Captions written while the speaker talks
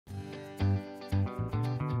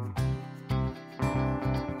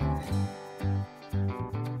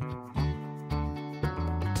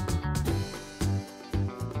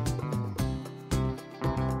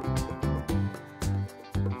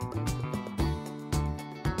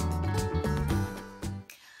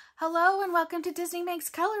Hello and welcome to Disney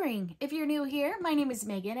Makes Coloring. If you're new here, my name is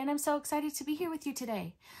Megan and I'm so excited to be here with you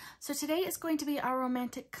today. So today is going to be our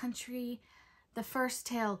romantic country, the first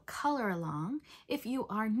tale color along. If you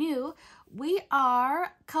are new, we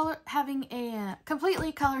are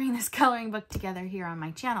completely coloring this coloring book together here on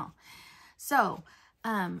my channel. So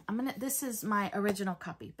this is my original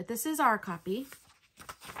copy, but this is our copy.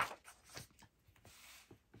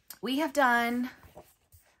 We have done,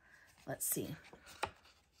 let's see.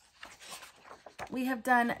 We have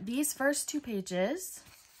done these first two pages.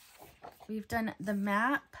 We've done the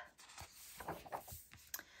map.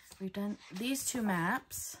 We've done these two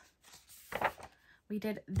maps. We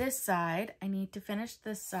did this side. I need to finish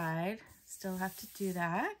this side. Still have to do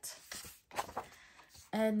that.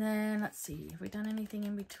 And then, let's see, have we done anything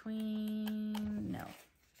in between? No.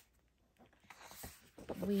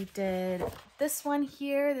 We did this one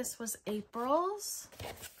here. This was April's.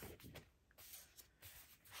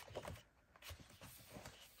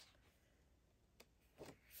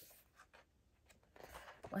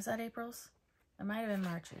 Was that April's? It might have been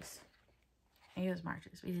March's. Maybe it was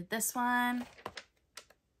March's. We did this one.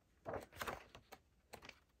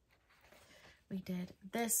 We did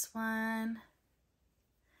this one.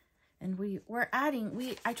 And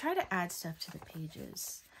I try to add stuff to the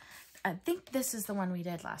pages. I think this is the one we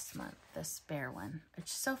did last month, this bear one, which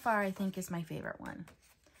so far I think is my favorite one.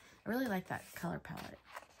 I really like that color palette.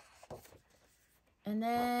 And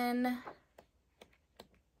then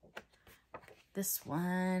this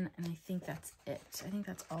one, and I think that's it. I think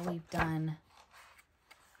that's all we've done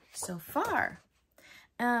so far.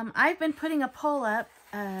 I've been putting a poll up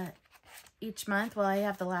each month. Well, I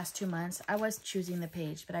have the last 2 months. I was choosing the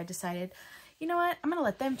page, but I decided, you know what? I'm going to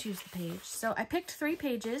let them choose the page. So I picked 3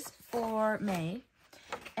 pages for May,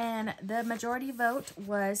 and the majority vote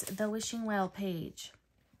was the Wishing Well page,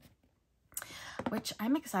 which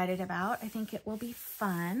I'm excited about. I think it will be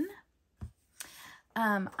fun.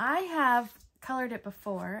 I have colored it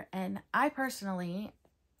before, and I personally,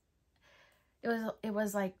 it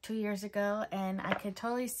was like 2 years ago, and I could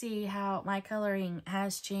totally see how my coloring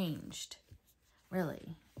has changed,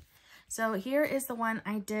 really. So here is the one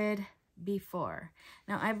I did before.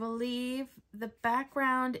 Now I believe the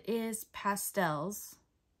background is pastels.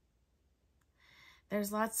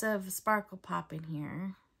 There's lots of sparkle pop in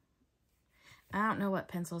here. I don't know what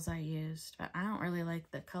pencils I used, but I don't really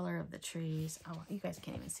like the color of the trees. Oh, you guys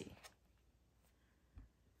can't even see.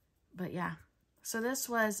 But yeah, so this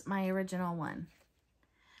was my original one.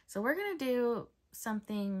 So we're going to do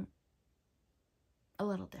something a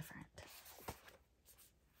little different.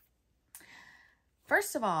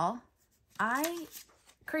 First of all, I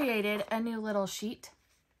created a new little sheet.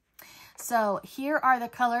 So here are the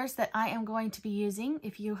colors that I am going to be using.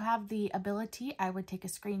 If you have the ability, I would take a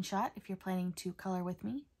screenshot if you're planning to color with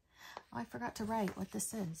me. Oh, I forgot to write what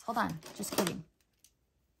this is. Hold on, just kidding.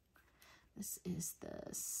 This is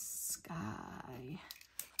the sky.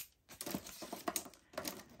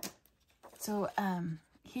 So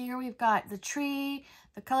here we've got the tree,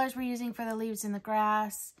 the colors we're using for the leaves and the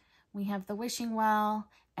grass. We have the wishing well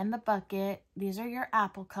and the bucket. These are your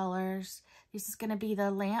apple colors. This is going to be the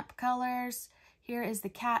lamp colors. Here is the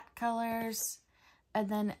cat colors. And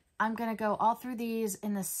then I'm going to go all through these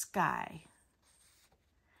in the sky.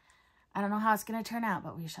 I don't know how it's going to turn out,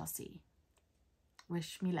 but we shall see.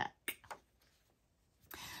 Wish me luck.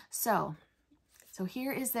 So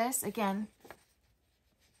here is this again.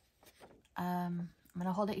 I'm going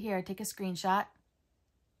to hold it here, take a screenshot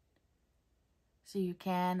so you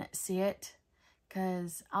can see it,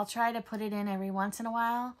 because I'll try to put it in every once in a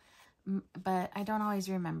while, but I don't always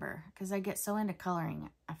remember because I get so into coloring,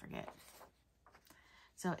 I forget.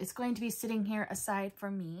 So it's going to be sitting here aside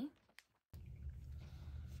from me.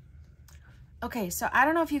 Okay, so I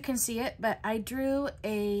don't know if you can see it, but I drew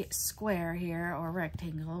a square here, or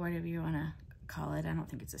rectangle, whatever you want to call it. I don't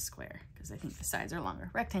think it's a square because I think the sides are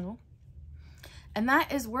longer. Rectangle. And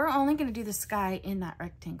that is, we're only going to do the sky in that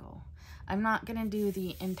rectangle. I'm not going to do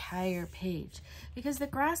the entire page because the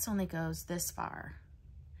grass only goes this far.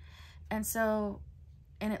 And so,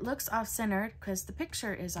 and it looks off-centered because the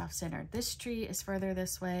picture is off-centered. This tree is further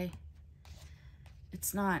this way.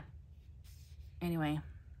 It's not. Anyway.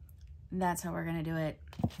 That's how we're going to do it.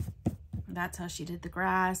 That's how she did the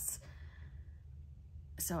grass.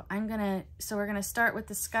 So we're going to start with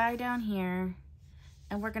the sky down here,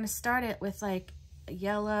 and we're going to start it with like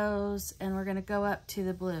yellows, and we're going to go up to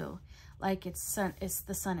the blue like the sun is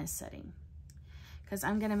setting. Cuz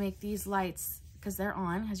I'm going to make these lights, cuz they're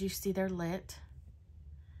on, as you see they're lit.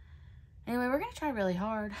 Anyway, we're going to try really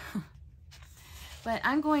hard. But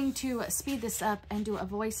I'm going to speed this up and do a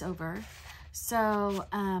voiceover So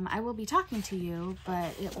I will be talking to you,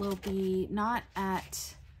 but it will be not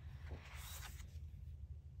at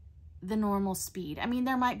the normal speed. I mean,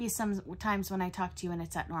 there might be some times when I talk to you and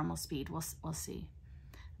it's at normal speed. We'll see.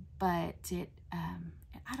 But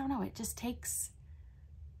I don't know, it just takes,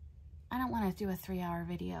 I don't want to do a 3-hour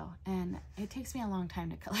video, and it takes me a long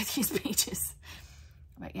time to color these pages.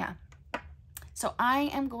 But yeah, so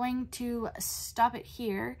I am going to stop it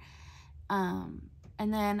here,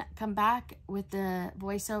 and then come back with the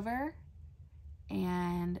voiceover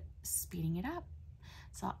and speeding it up.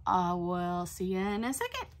 So I will see you in a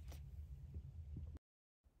second.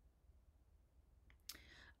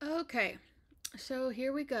 Okay, so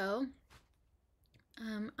here we go.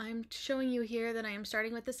 I'm showing you here that I am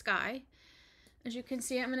starting with the sky. As you can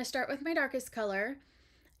see, I'm going to start with my darkest color,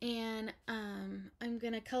 and I'm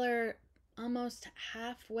going to color almost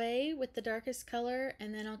halfway with the darkest color,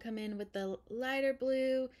 and then I'll come in with the lighter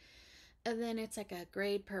blue, and then it's like a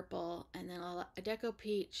grade purple, and then a deco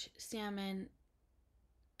peach, salmon,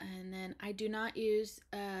 and then I do not use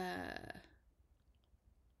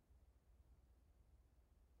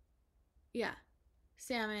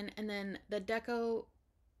salmon, and then the deco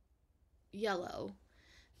yellow,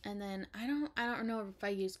 and then I don't know if I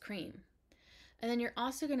use cream. And then you're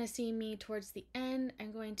also going to see me towards the end,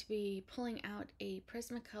 I'm going to be pulling out a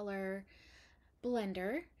Prismacolor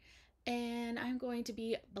blender, and I'm going to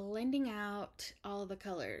be blending out all the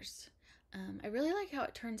colors. I really like how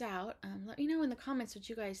it turns out. Let me know in the comments what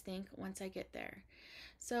you guys think once I get there.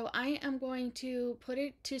 So I am going to put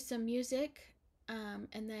it to some music, and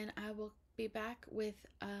then I will be back with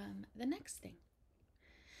the next thing.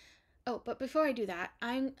 Oh, but before I do that,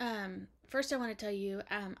 first I want to tell you,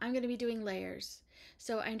 I'm going to be doing layers.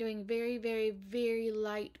 So I'm doing very, very, very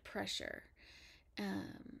light pressure,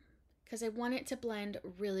 because I want it to blend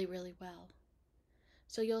really, really well.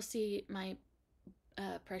 So you'll see my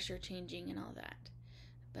pressure changing and all that.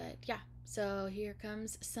 But yeah, so here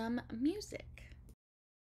comes some music.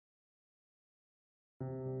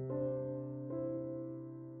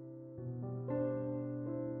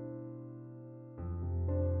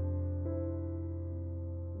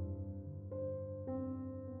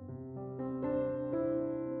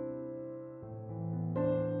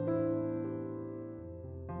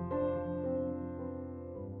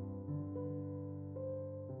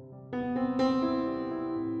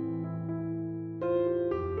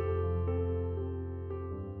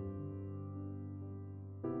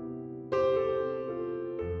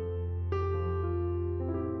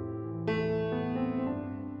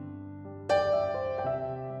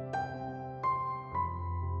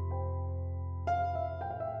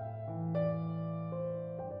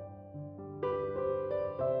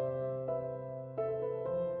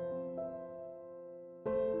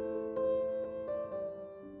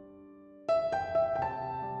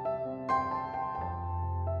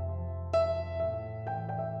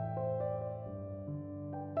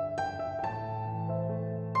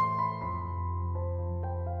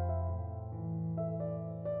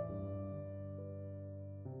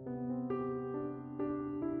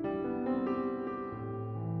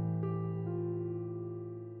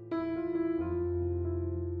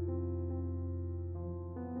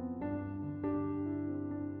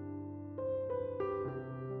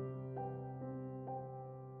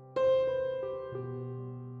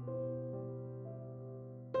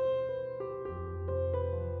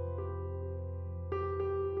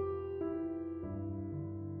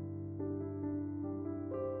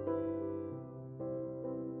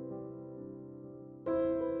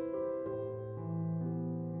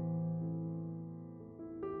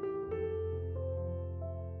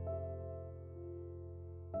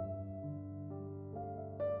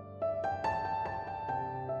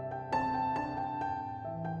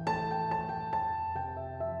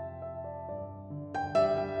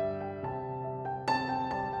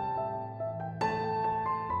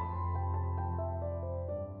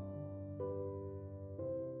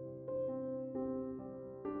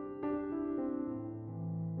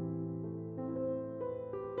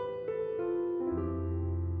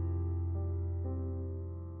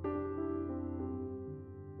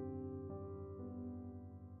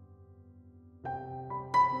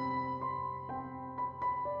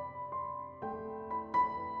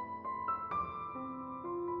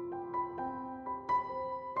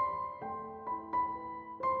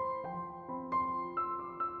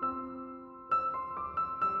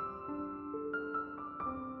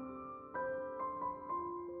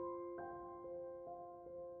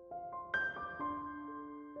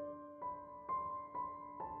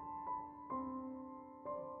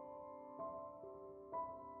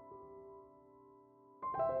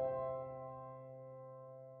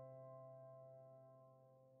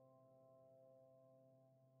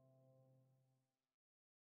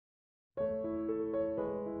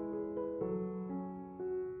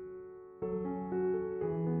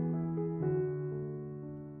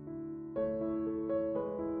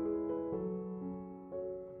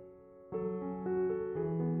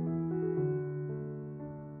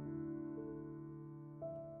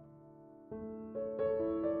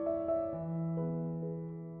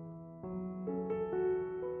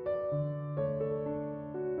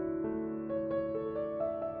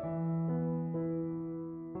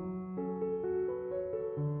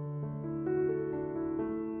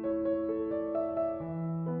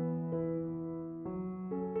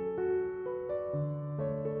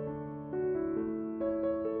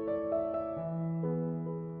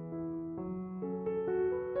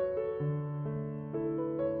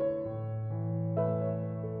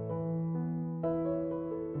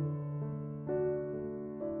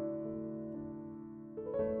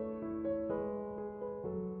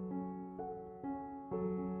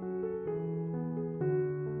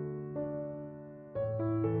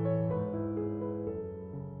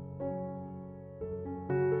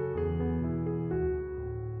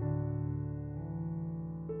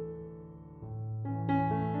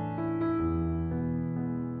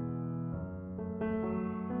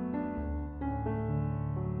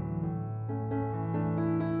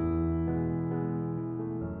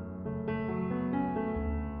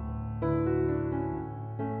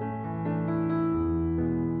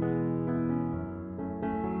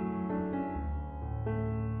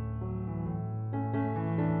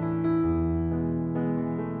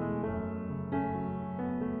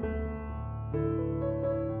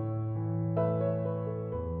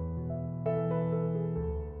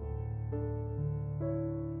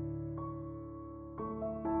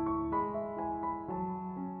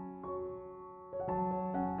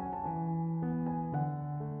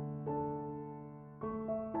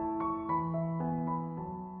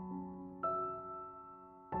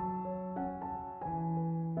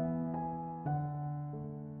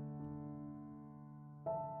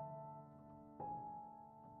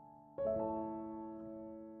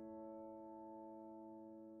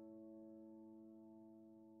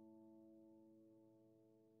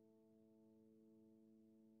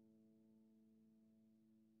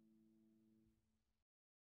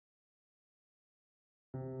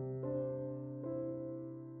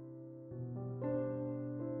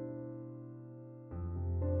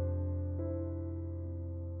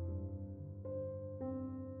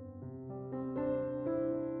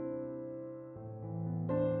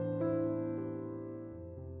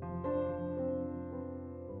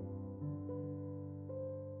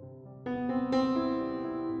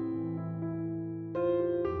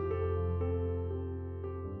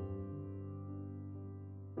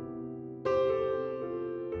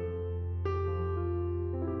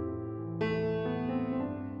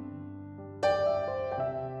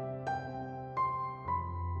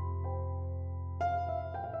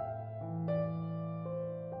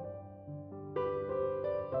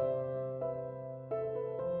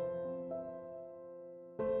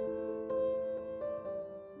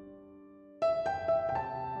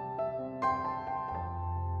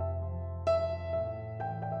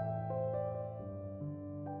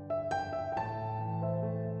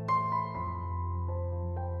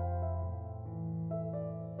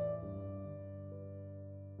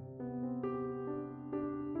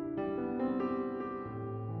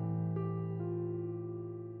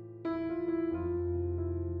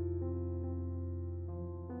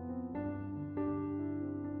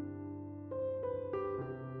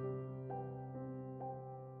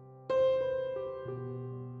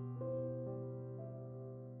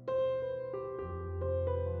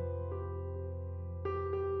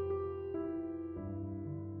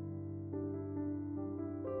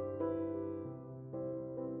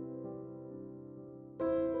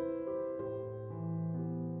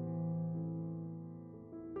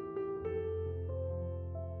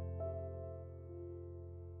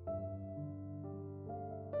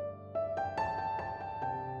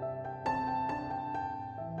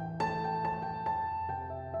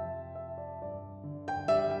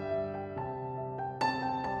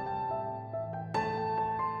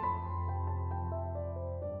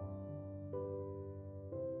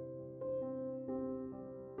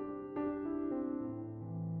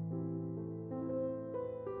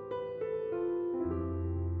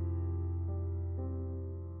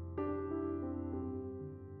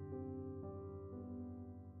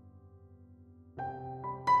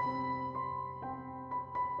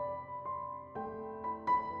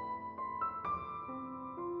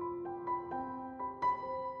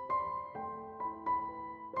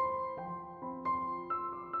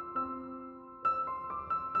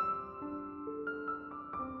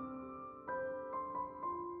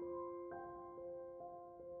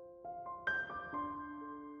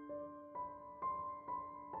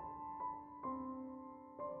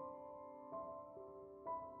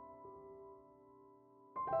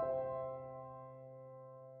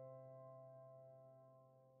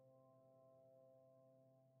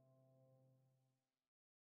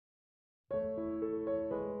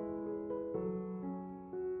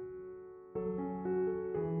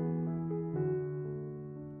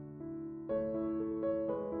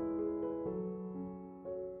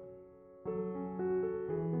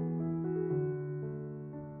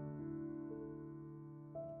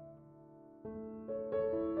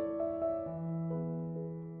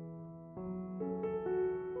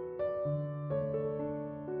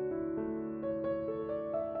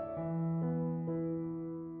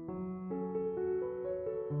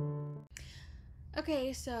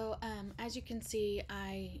 Okay, so as you can see,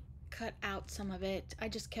 I cut out some of it. I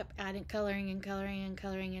just kept adding coloring and coloring and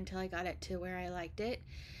coloring until I got it to where I liked it.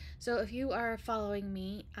 So if you are following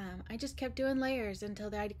me, I just kept doing layers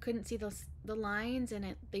until I couldn't see the lines,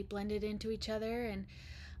 and they blended into each other. And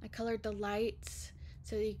I colored the lights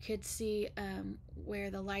so you could see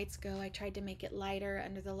where the lights go. I tried to make it lighter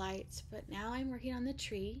under the lights, but now I'm working on the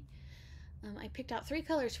tree. I picked out 3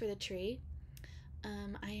 colors for the tree.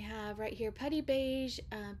 I have right here putty beige,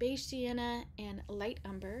 beige sienna, and light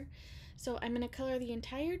umber. So I'm going to color the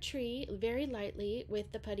entire tree very lightly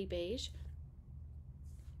with the putty beige.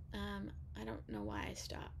 I don't know why I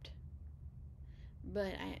stopped,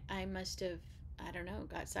 but I must have, I don't know,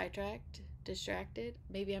 got sidetracked, distracted.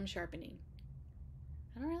 Maybe I'm sharpening.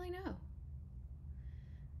 I don't really know.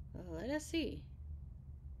 Well, let us see.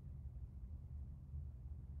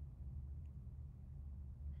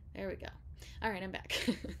 There we go. All right, I'm back.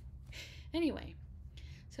 Anyway,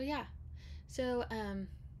 so yeah. So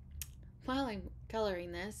while I'm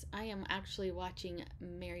coloring this, I am actually watching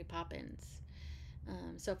Mary Poppins.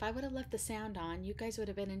 So if I would have left the sound on, you guys would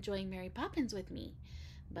have been enjoying Mary Poppins with me.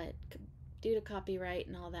 But due to copyright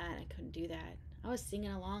and all that, I couldn't do that. I was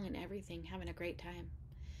singing along and everything, having a great time.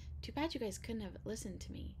 Too bad you guys couldn't have listened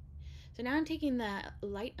to me. So now I'm taking the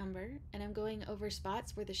light umber and I'm going over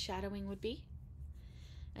spots where the shadowing would be.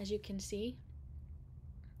 As you can see.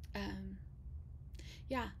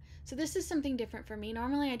 Yeah, so this is something different for me.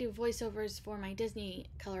 Normally I do voiceovers for my Disney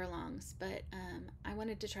color alongs, but I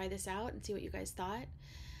wanted to try this out and see what you guys thought.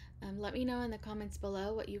 Let me know in the comments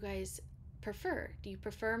below what you guys prefer. Do you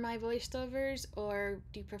prefer my voiceovers, or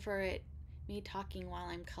do you prefer me talking while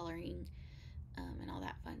I'm coloring and all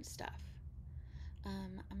that fun stuff?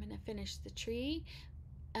 I'm gonna finish the tree,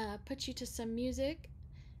 put you to some music.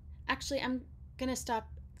 Actually, I'm gonna stop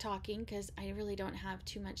talking because I really don't have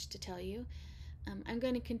too much to tell you. I'm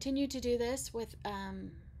going to continue to do this with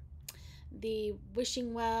the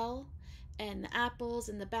wishing well and the apples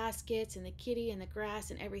and the baskets and the kitty and the grass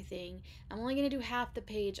and everything. I'm only going to do half the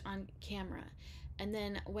page on camera. And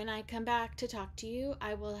then when I come back to talk to you,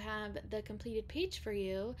 I will have the completed page for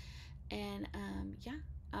you. And yeah,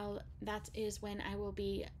 that is when I will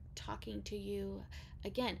be talking to you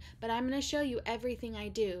again. But I'm going to show you everything I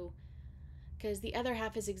do, because the other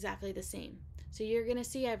half is exactly the same. So you're going to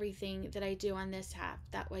see everything that I do on this half.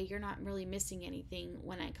 That way you're not really missing anything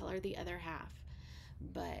when I color the other half.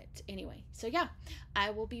 But anyway, so yeah,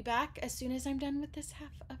 I will be back as soon as I'm done with this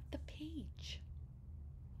half of the page.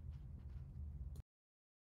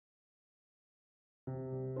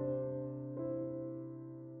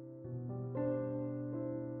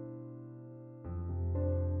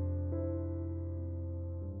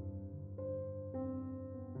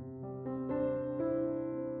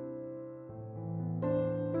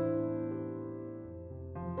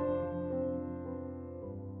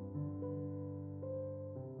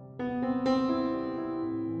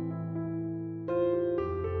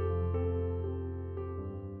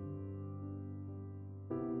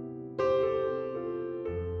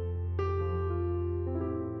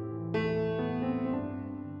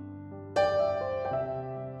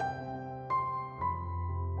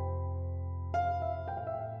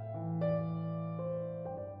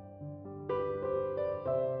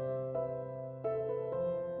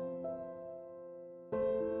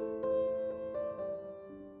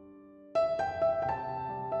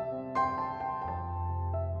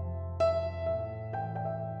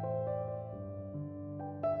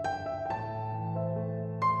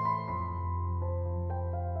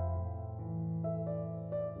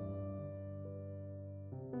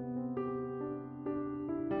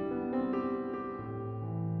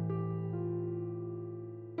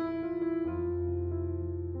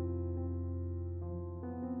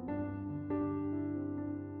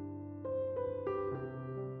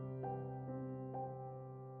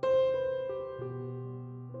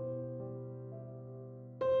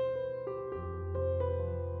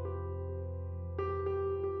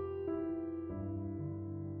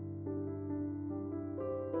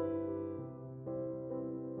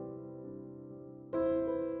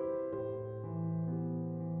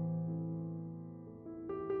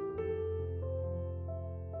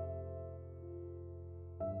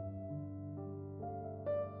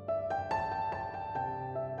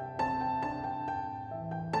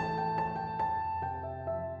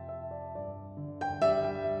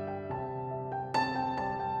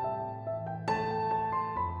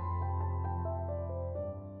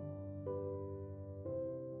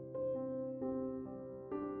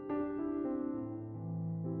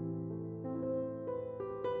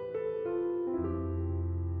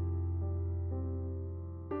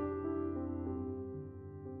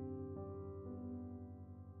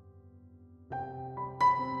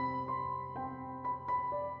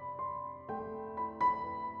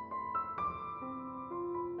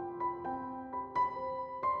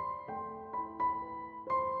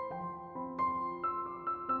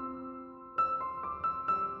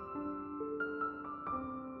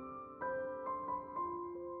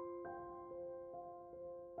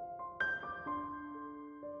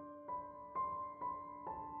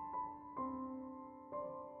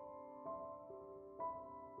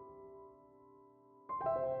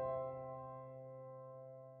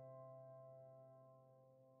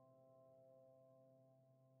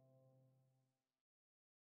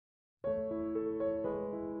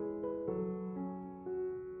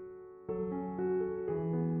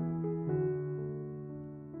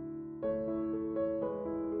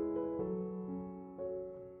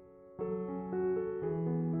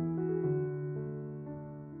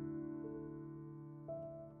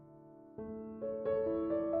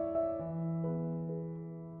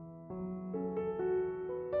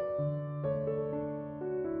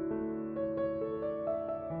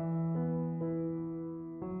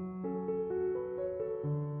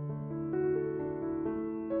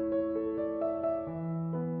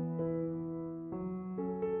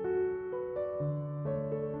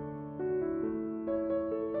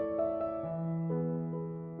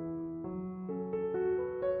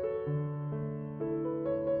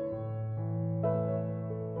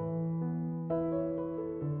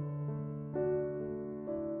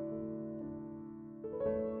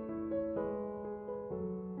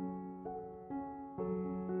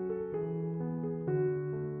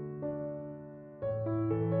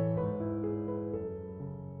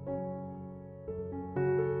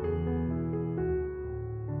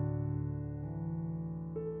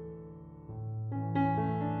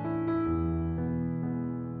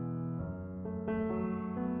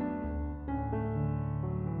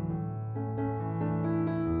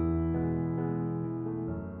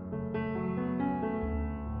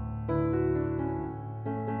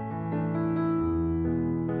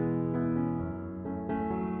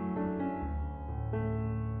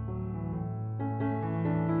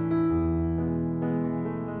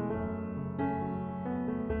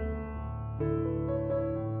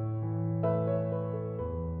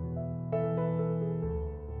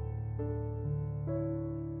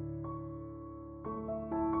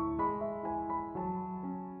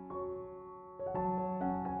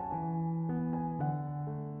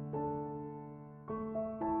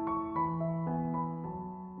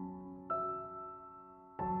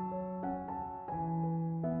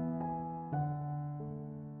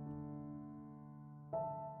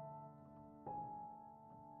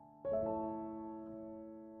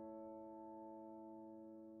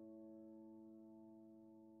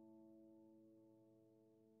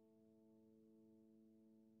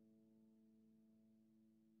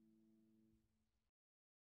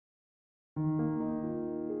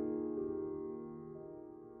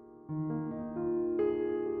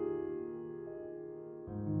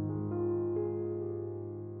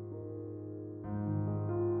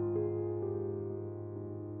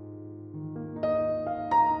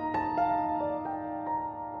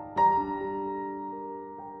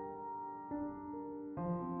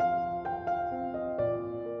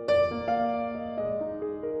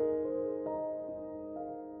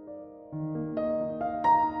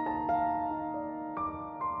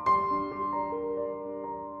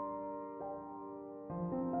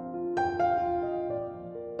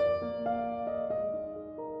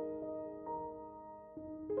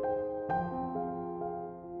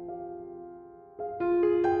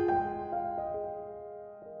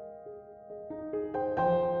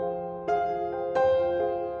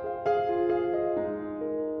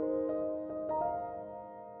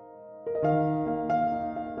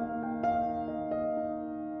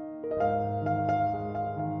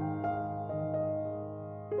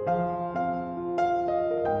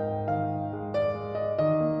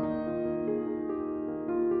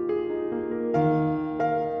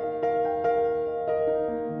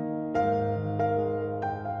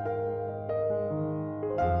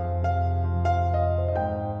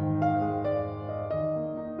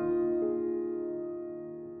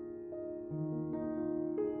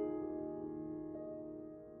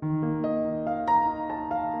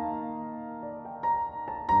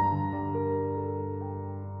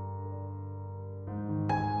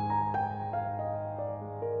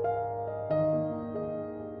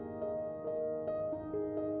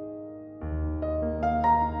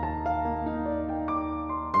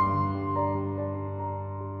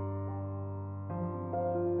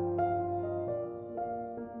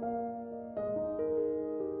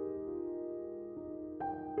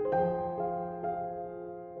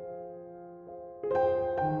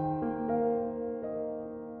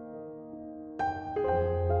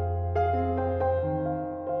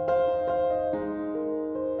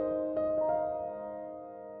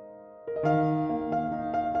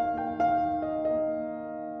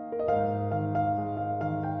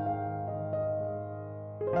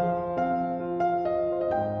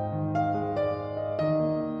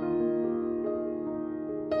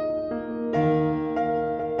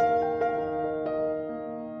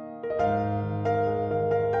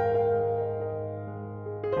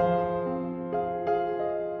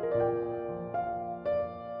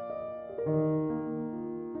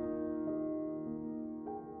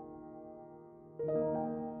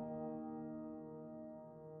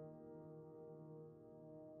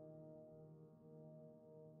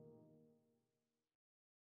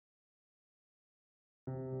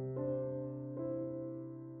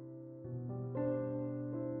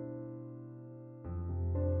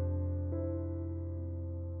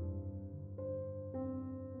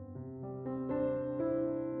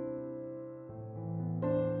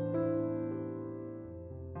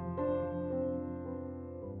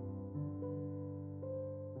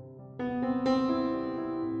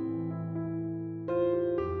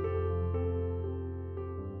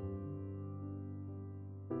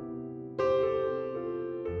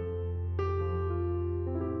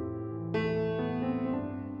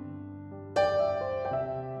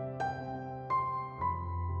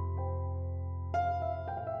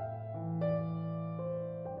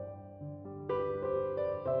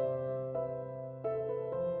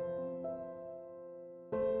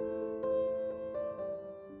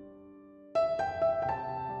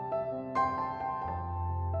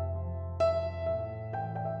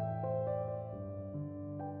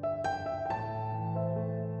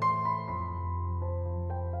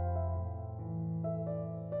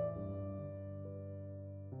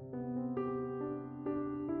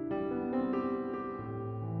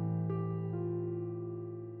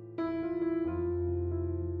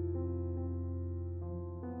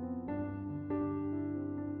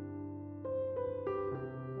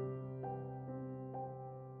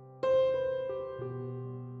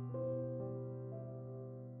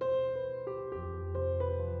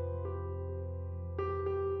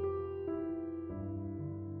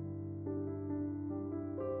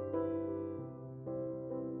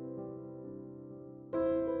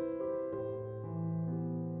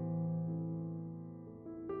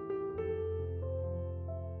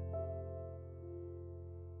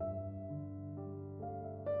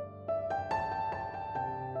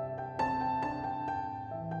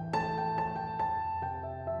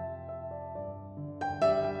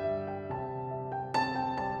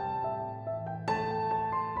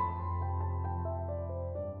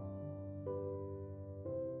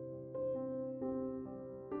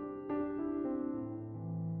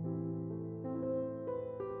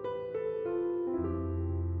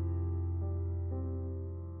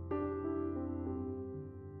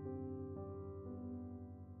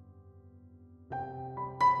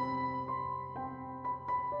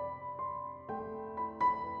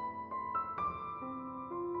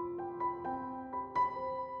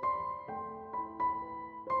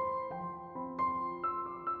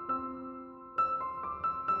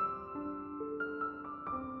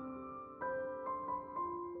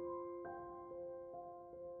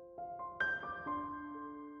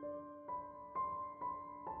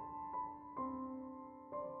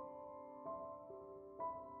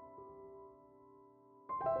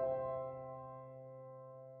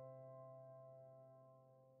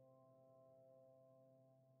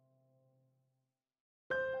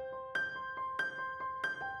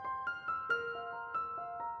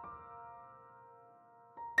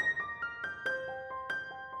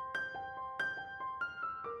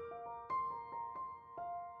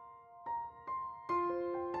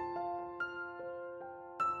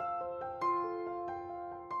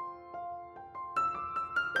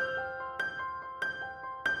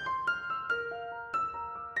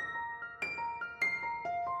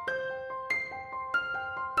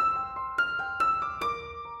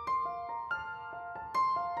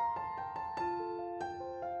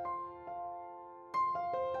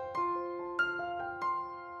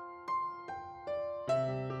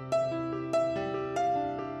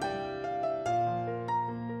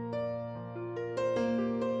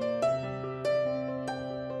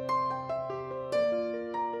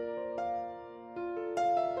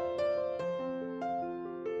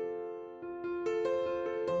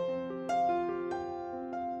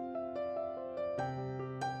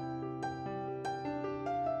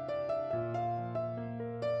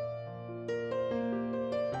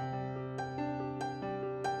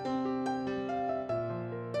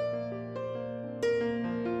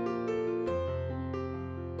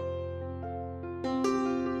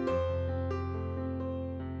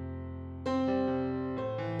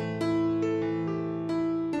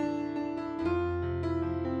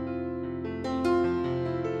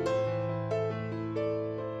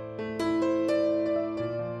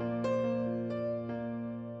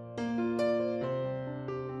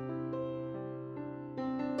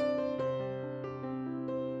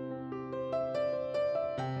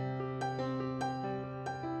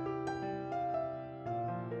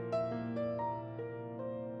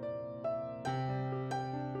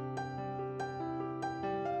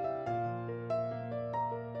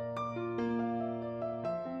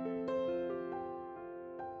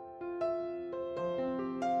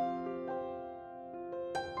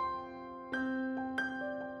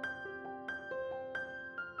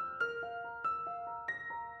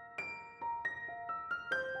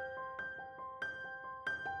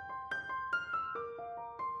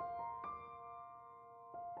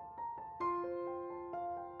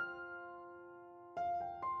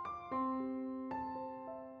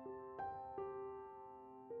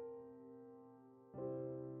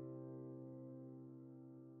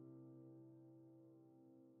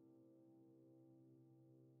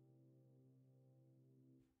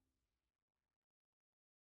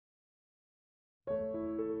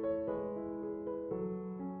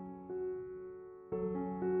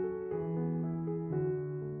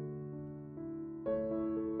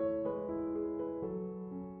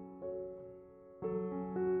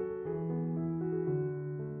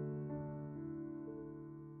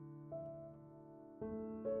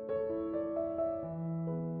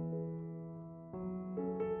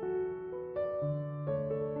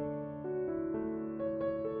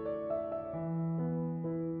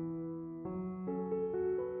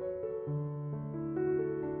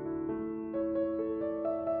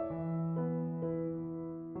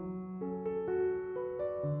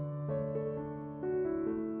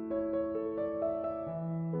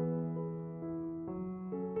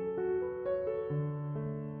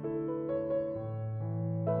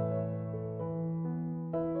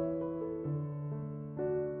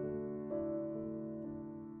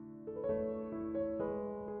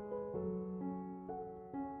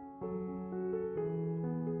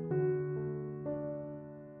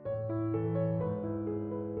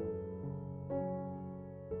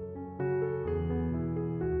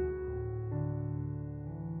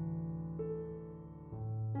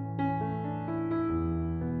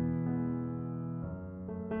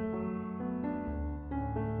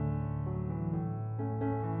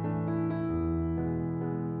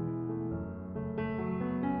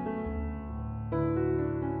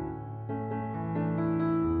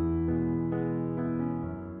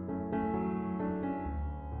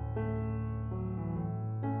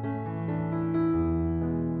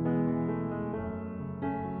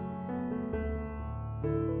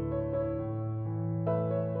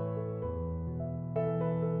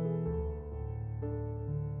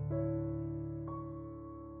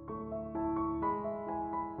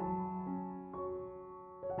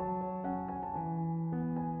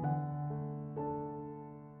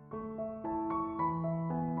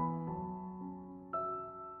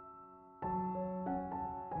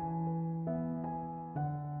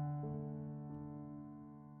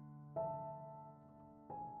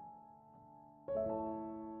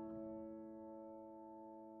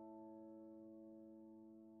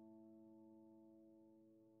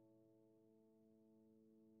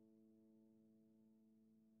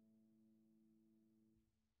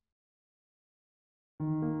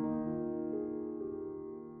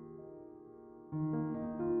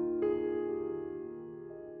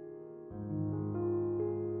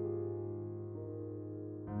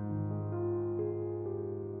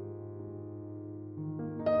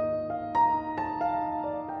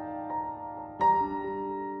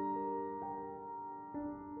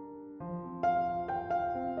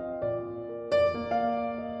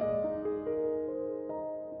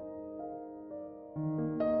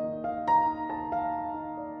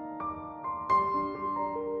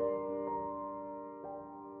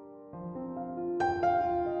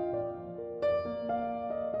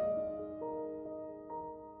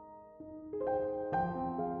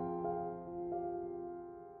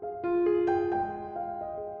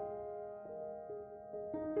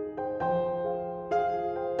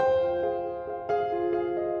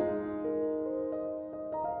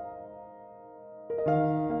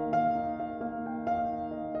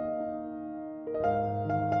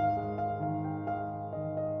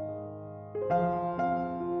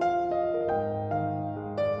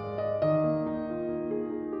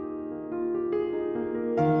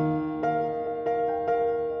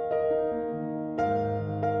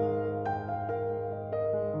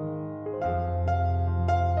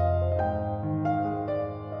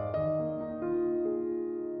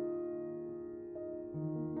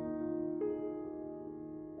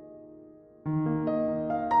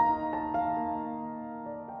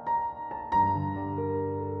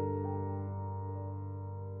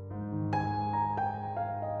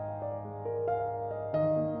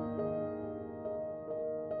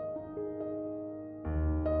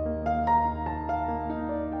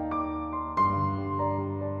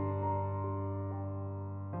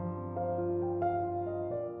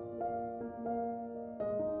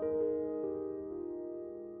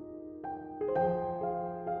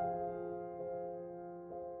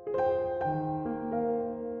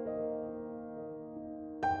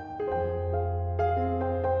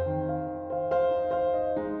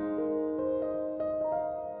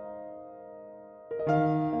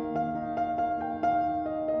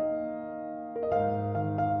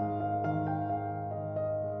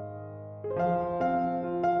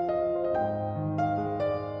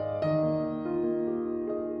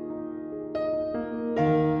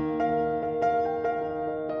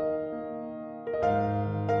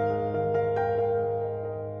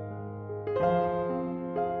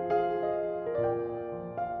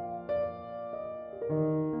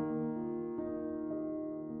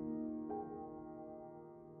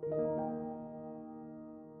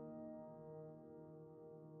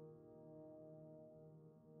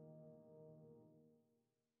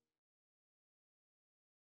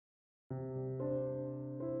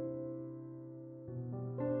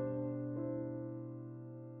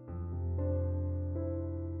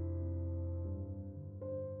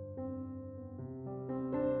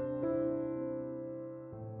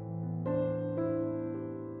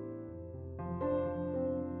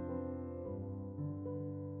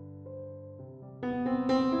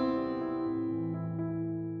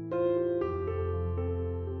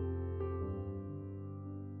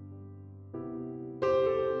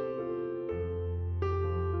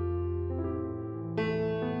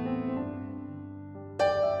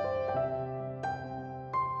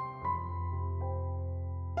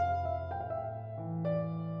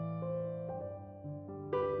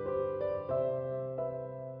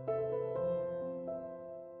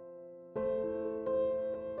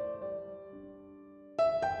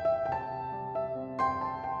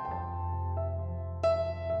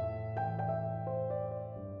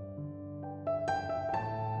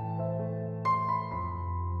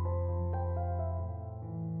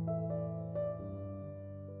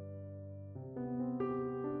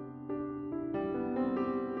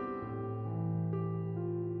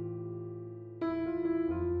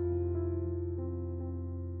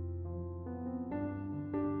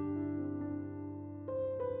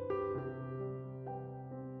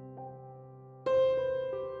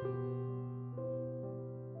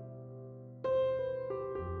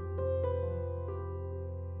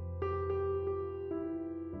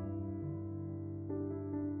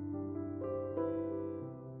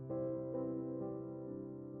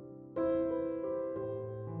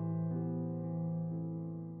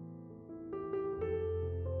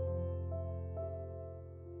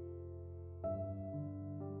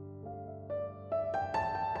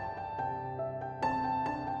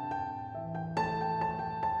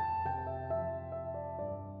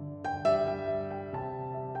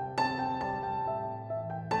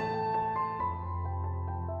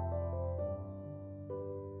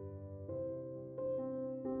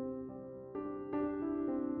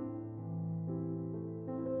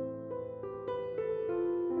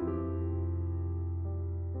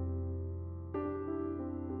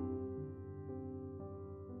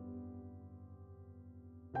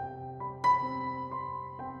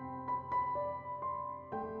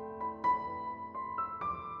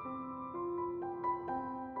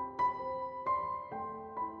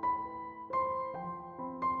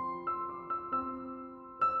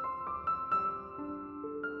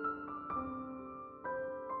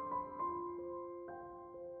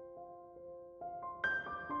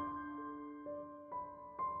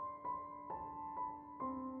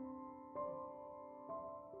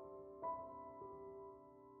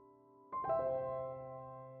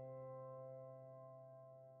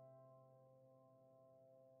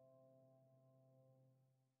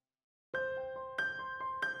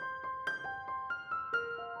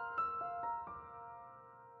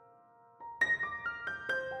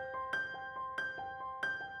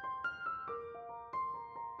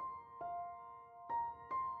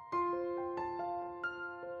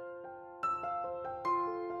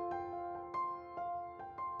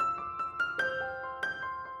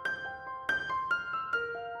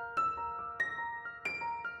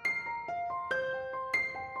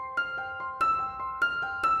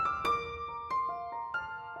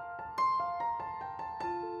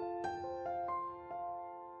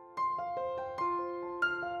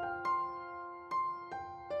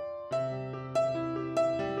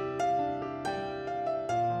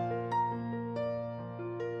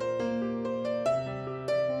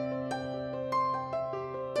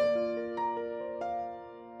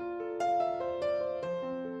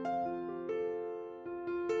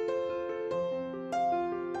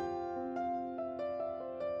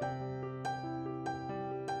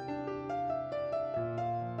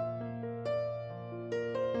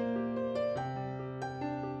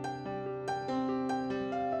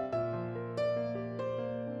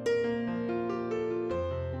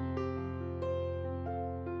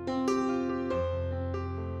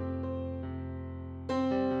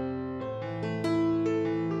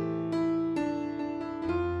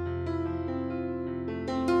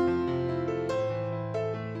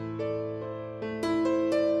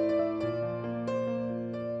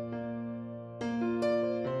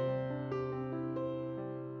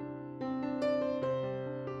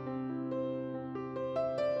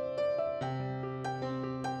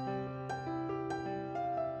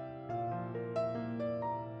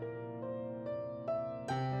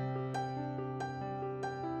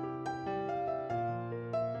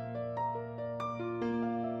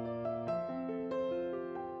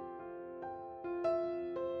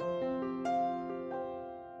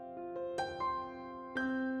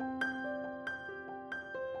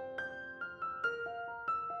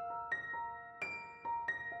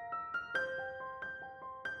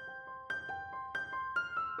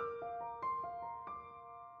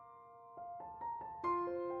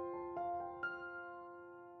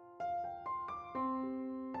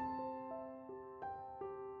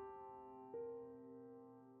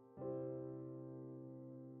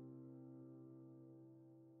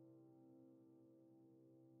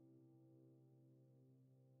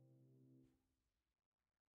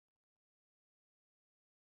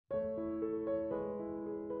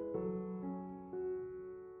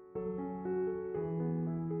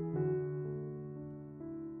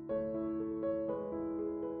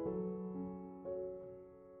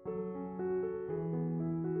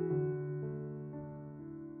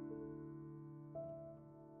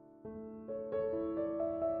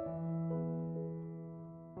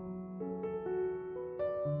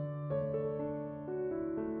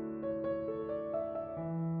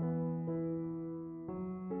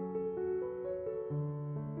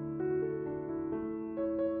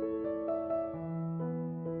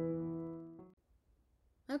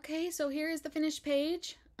 Okay, so here is the finished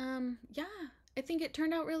page. Yeah, I think it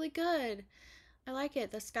turned out really good. I like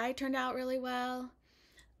it. The sky turned out really well.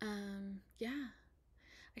 Yeah.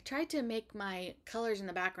 I tried to make my colors in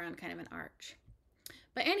the background kind of an arch.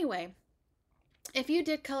 But anyway, if you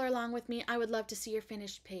did color along with me, I would love to see your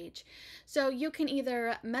finished page. So you can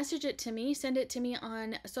either message it to me, send it to me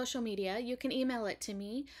on social media, you can email it to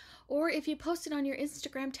me, or if you post it on your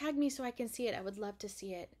Instagram, tag me so I can see it. I would love to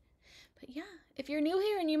see it. But yeah, if you're new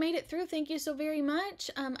here and you made it through, thank you so very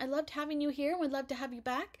much. I loved having you here and would love to have you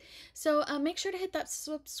back. So make sure to hit that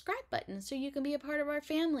subscribe button so you can be a part of our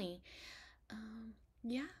family.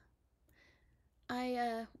 Yeah.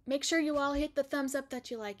 Make sure you all hit the thumbs up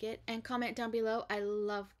that you like it and comment down below. I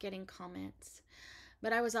love getting comments.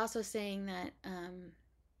 But I was also saying that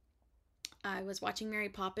I was watching Mary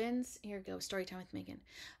Poppins. Here we go, story time with Megan.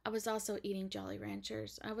 I was also eating Jolly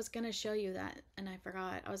Ranchers. I was going to show you that, and I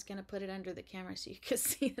forgot. I was going to put it under the camera so you could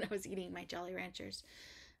see that I was eating my Jolly Ranchers.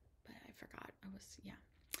 But I forgot.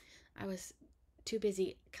 I was too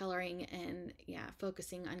busy coloring and, yeah,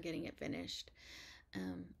 focusing on getting it finished.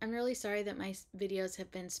 I'm really sorry that my videos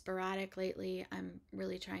have been sporadic lately. I'm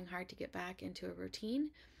really trying hard to get back into a routine.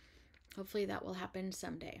 Hopefully that will happen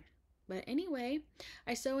someday. But anyway,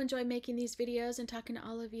 I so enjoy making these videos and talking to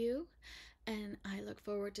all of you, and I look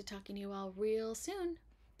forward to talking to you all real soon.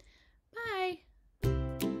 Bye!